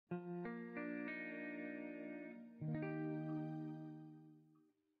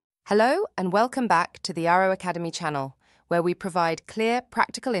Hello and welcome back to the ARRO Academy channel, where we provide clear,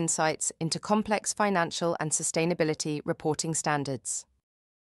 practical insights into complex financial and sustainability reporting standards.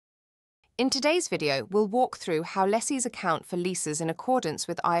 In today's video, we'll walk through how lessees account for leases in accordance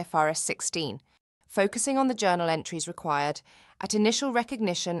with IFRS 16, focusing on the journal entries required at initial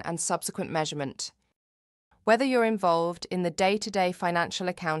recognition and subsequent measurement. Whether you're involved in the day-to-day financial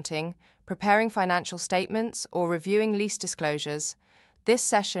accounting, preparing financial statements, or reviewing lease disclosures, this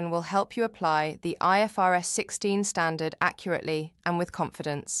session will help you apply the IFRS 16 standard accurately and with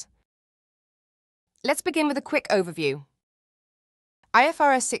confidence. Let's begin with a quick overview.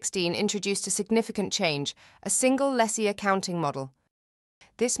 IFRS 16 introduced a significant change, a single lessee accounting model.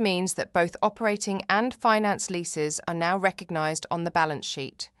 This means that both operating and finance leases are now recognized on the balance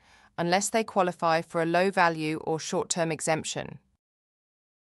sheet, unless they qualify for a low value or short-term exemption.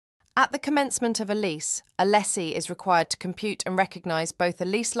 At the commencement of a lease, a lessee is required to compute and recognise both a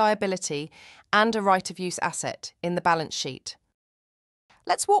lease liability and a right-of-use asset in the balance sheet.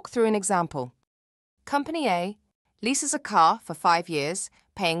 Let's walk through an example. Company A leases a car for 5 years,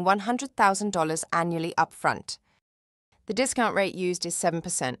 paying $100,000 annually upfront. The discount rate used is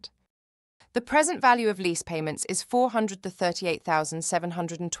 7%. The present value of lease payments is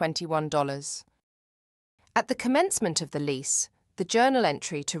 $438,721. At the commencement of the lease, the journal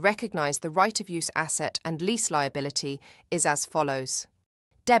entry to recognise the right-of-use asset and lease liability is as follows.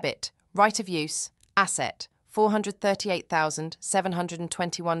 Debit, right-of-use, asset,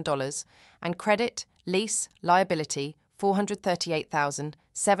 $438,721, and credit, lease, liability,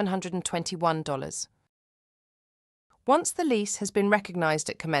 $438,721. Once the lease has been recognised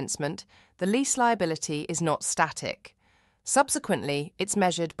at commencement, the lease liability is not static. Subsequently, it's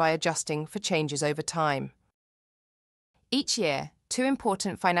measured by adjusting for changes over time. Each year, two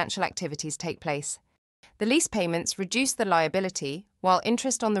important financial activities take place. The lease payments reduce the liability, while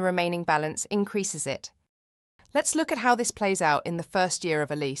interest on the remaining balance increases it. Let's look at how this plays out in the first year of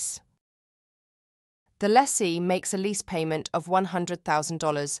a lease. The lessee makes a lease payment of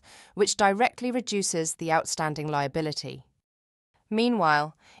 $100,000, which directly reduces the outstanding liability.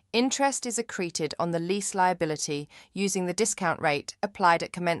 Meanwhile, interest is accreted on the lease liability using the discount rate applied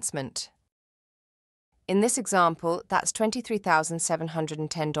at commencement. In this example, that's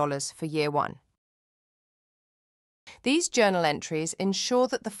 $23,710 for year one. These journal entries ensure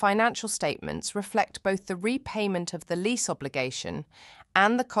that the financial statements reflect both the repayment of the lease obligation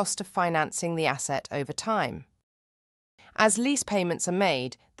and the cost of financing the asset over time. As lease payments are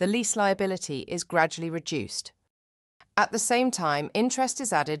made, the lease liability is gradually reduced. At the same time, interest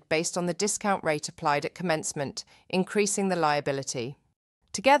is added based on the discount rate applied at commencement, increasing the liability.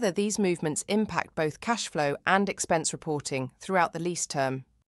 Together, these movements impact both cash flow and expense reporting throughout the lease term.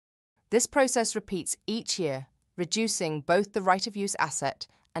 This process repeats each year, reducing both the right-of-use asset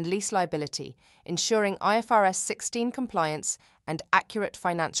and lease liability, ensuring IFRS 16 compliance and accurate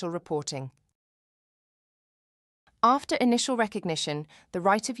financial reporting. After initial recognition, the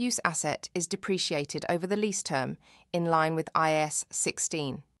right-of-use asset is depreciated over the lease term, in line with IAS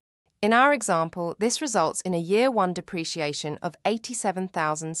 16. In our example, this results in a year one depreciation of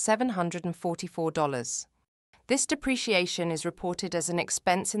 $87,744. This depreciation is reported as an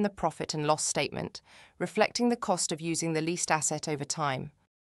expense in the profit and loss statement, reflecting the cost of using the leased asset over time.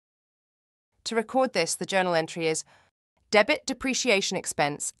 To record this, the journal entry is debit depreciation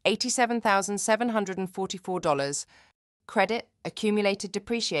expense $87,744, credit accumulated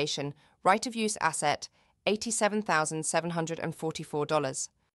depreciation right-of-use asset $87,744.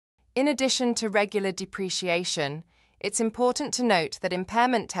 In addition to regular depreciation, it's important to note that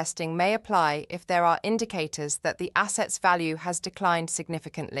impairment testing may apply if there are indicators that the asset's value has declined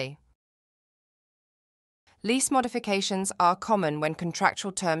significantly. Lease modifications are common when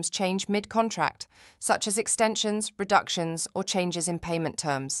contractual terms change mid-contract, such as extensions, reductions, or changes in payment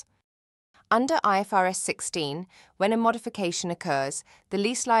terms. Under IFRS 16, when a modification occurs, the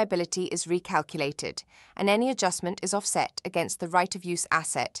lease liability is recalculated, and any adjustment is offset against the right-of-use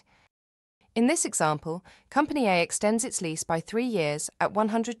asset. In this example, Company A extends its lease by 3 years at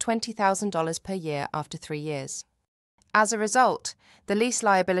 $120,000 per year after 3 years. As a result, the lease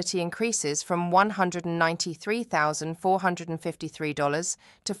liability increases from $193,453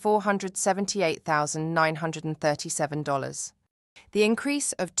 to $478,937. The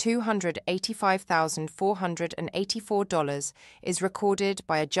increase of $285,484 is recorded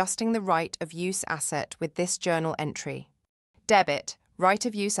by adjusting the right-of-use asset with this journal entry. Debit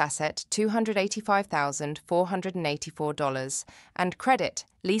right-of-use asset $285,484, and credit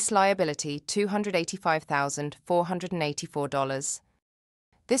lease liability $285,484.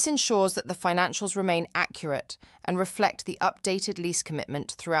 This ensures that the financials remain accurate and reflect the updated lease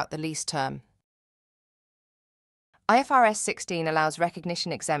commitment throughout the lease term. IFRS 16 allows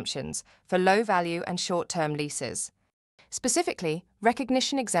recognition exemptions for low-value and short-term leases. Specifically,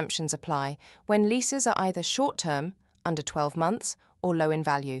 recognition exemptions apply when leases are either short-term, under 12 months, or low in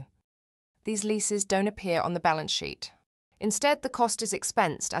value. These leases don't appear on the balance sheet. Instead, the cost is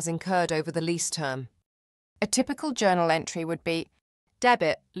expensed as incurred over the lease term. A typical journal entry would be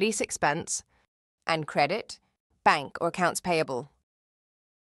debit, lease expense, and credit, bank or accounts payable.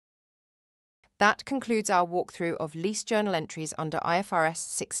 That concludes our walkthrough of lease journal entries under IFRS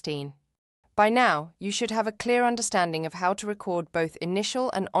 16. By now, you should have a clear understanding of how to record both initial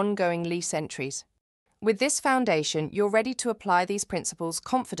and ongoing lease entries. With this foundation, you're ready to apply these principles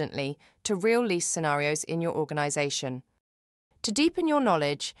confidently to real lease scenarios in your organization. To deepen your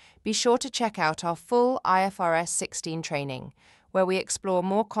knowledge, be sure to check out our full IFRS 16 training, where we explore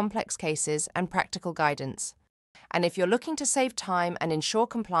more complex cases and practical guidance. And if you're looking to save time and ensure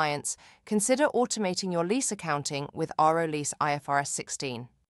compliance, consider automating your lease accounting with ARRO Lease IFRS 16.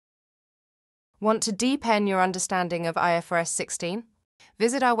 Want to deepen your understanding of IFRS 16?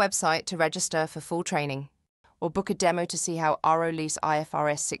 Visit our website to register for full training, or book a demo to see how ARRO Lease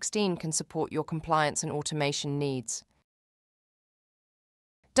IFRS 16 can support your compliance and automation needs.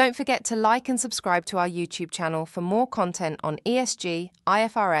 Don't forget to like and subscribe to our YouTube channel for more content on ESG,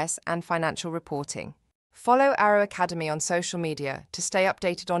 IFRS, and financial reporting. Follow ARRO Academy on social media to stay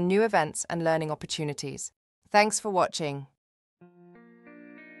updated on new events and learning opportunities. Thanks for watching.